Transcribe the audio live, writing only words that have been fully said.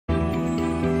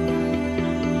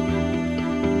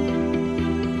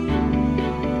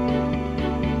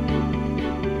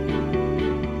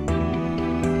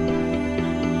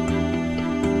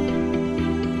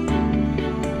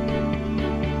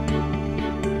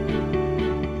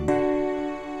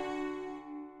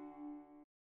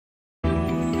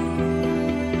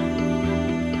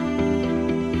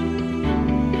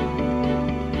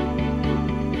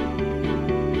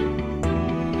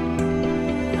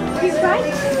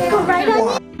Go right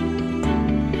on in.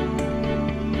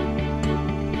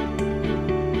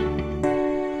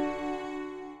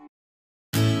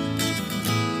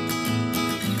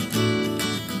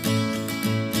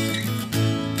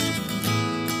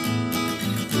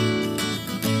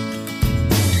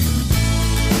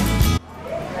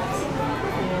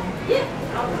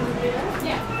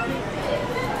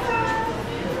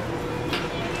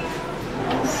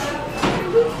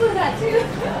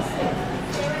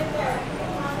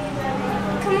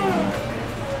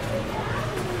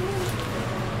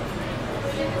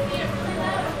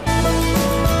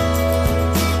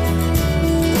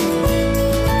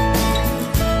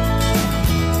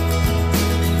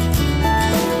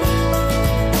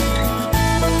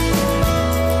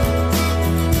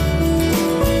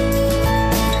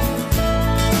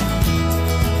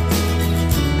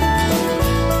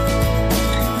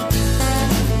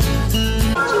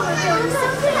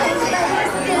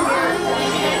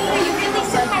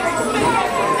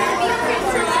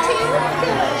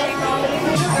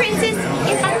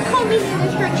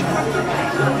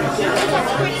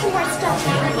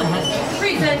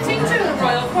 Presenting to the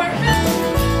Royal Court.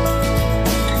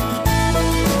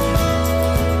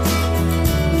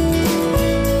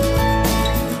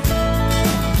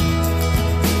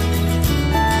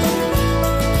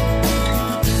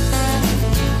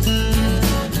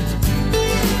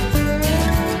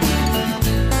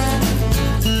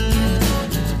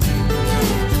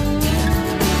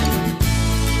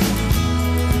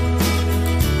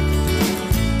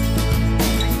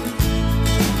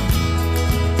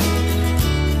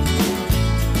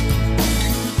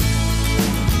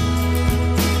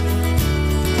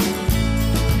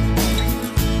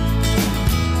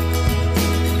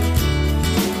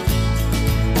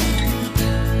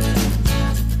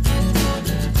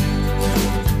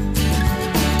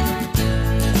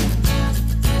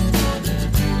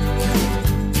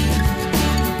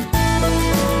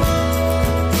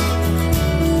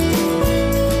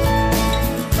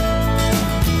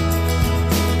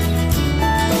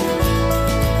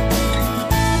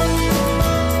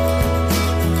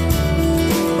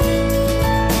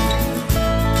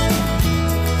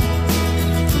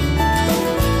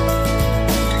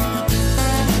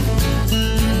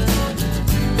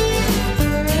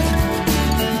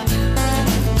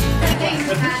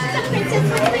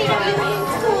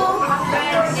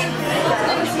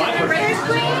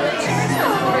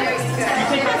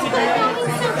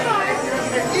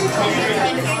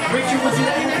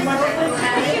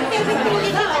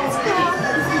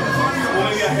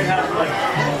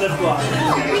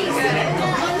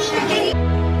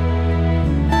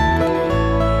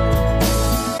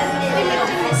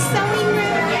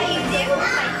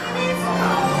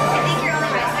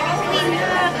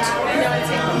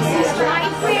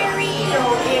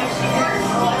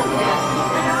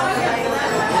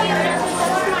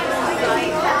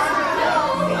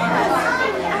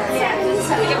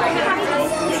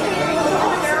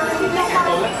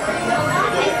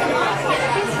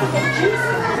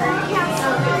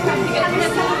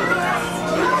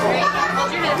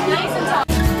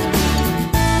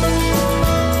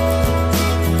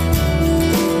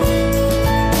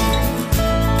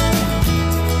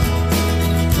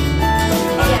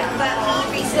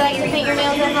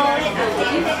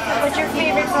 What's your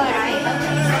favorite color?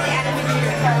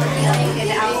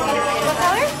 What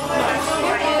color?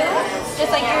 Blue?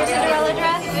 Just like your Cinderella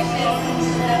dress?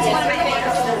 It's one of my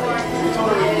favorites.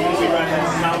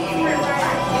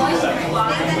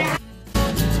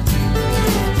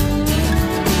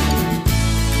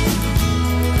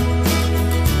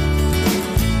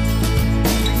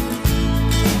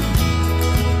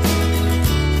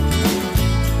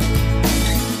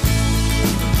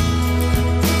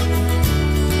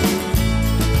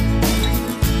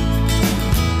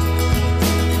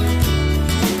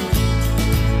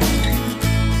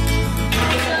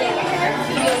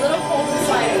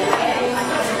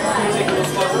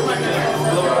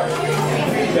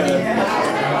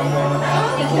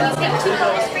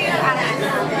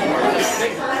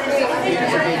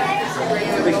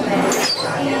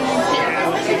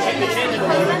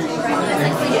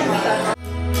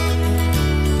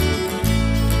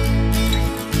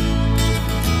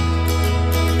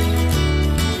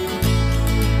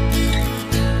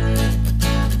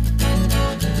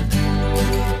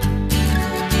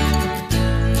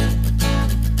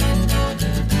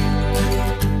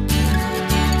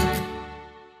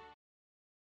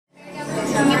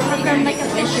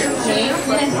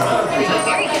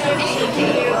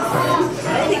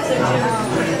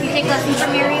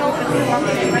 From Ariel?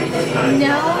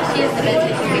 No, she is the best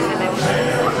teacher.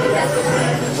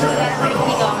 Where did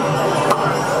he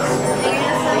go?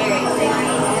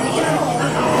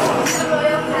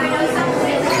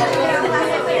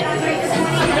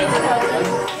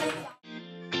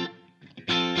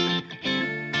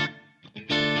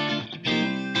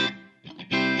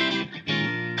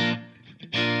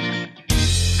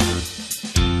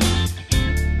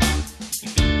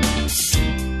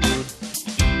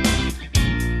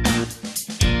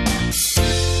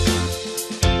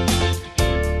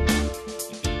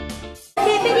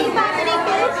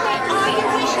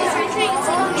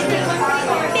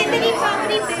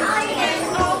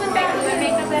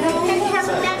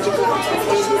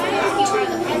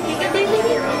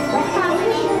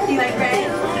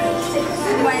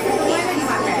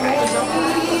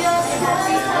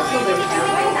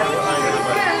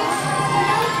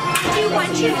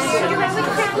 want your Cinderella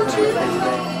crown too?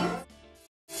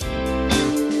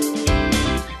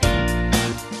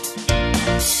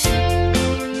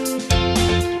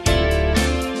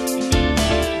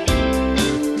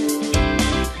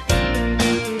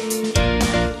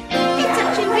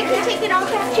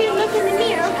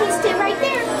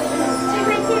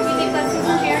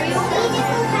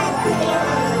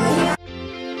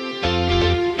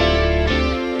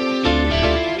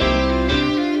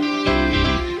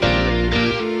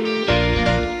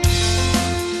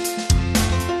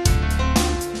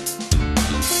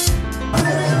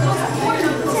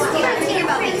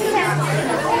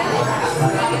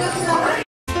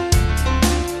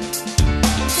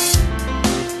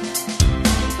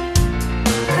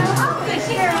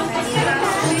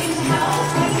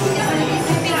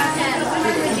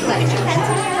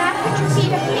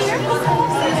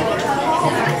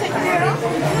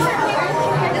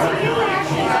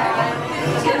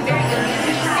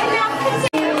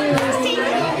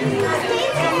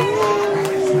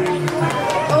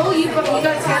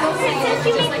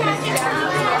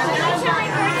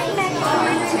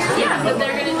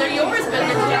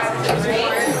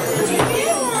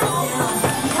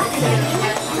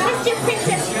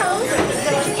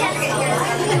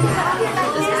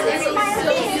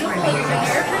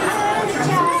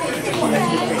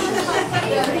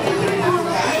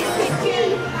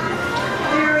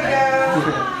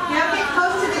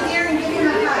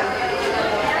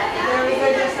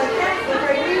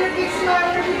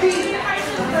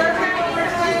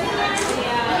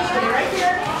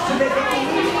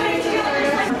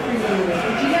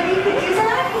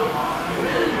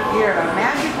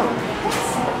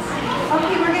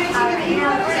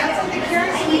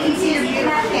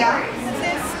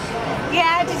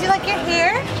 Yeah, did you like your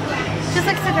hair? Just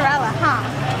like Cinderella, huh?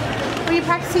 Were you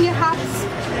practicing your hops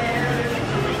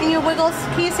and your wiggles?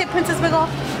 Can you say Princess Wiggle?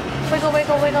 Wiggle,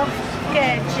 wiggle, wiggle.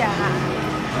 Good job.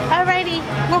 Alrighty,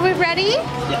 were we ready?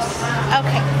 Yes.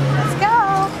 Okay, let's go.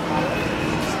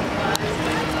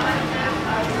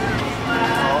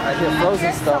 Oh, I hear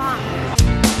frozen stuff.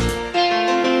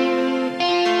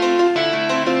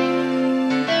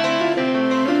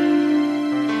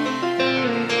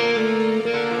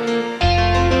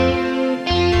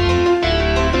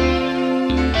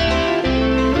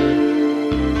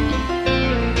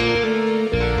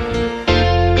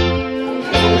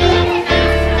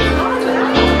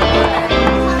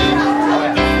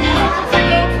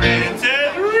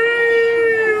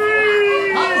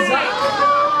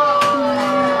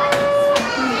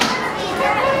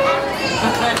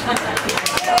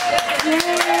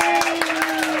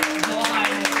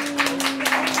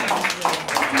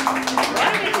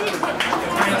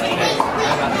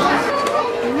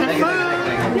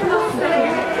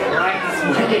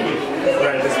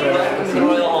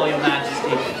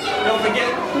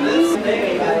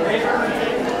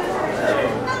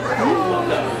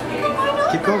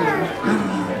 Keep going.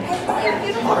 Your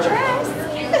beautiful dress.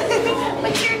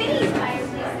 What's your name?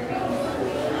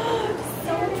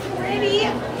 So pretty.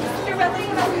 You're really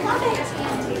gonna love it.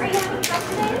 Are you having fun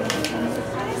today?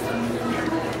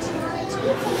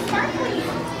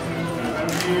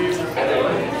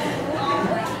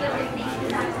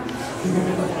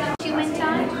 She went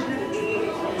on.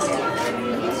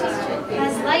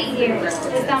 Has light years.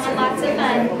 Is that one lots of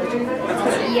fun?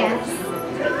 Yes.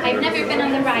 I've never been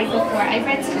on the ride before. I've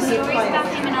read some stories about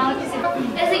him and all of his...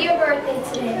 Is it your birthday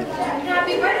today?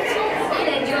 Happy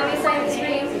birthday! Do you want me to sign this for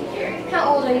you? How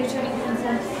old are you turning,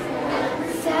 Princess?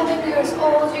 7 years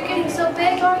old. You're getting so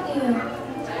big, aren't you?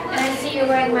 And I see you're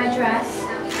wearing my dress.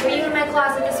 Were you in my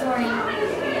closet this morning?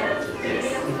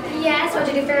 Yes. Or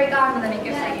did a fairy godmother make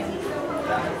it for you?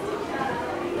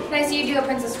 Can I see you do a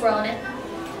princess swirl in it?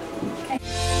 Okay.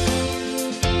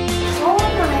 Oh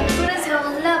my goodness, how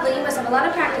lovely. You must have a lot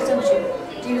of practice, don't you?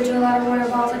 Do you do a lot of royal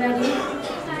balls like I do?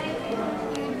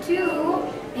 You do?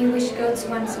 Maybe we should go to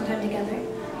one sometime together.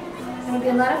 It would be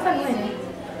a lot of fun, wouldn't it?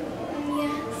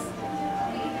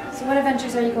 Yes. So what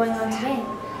adventures are you going on today?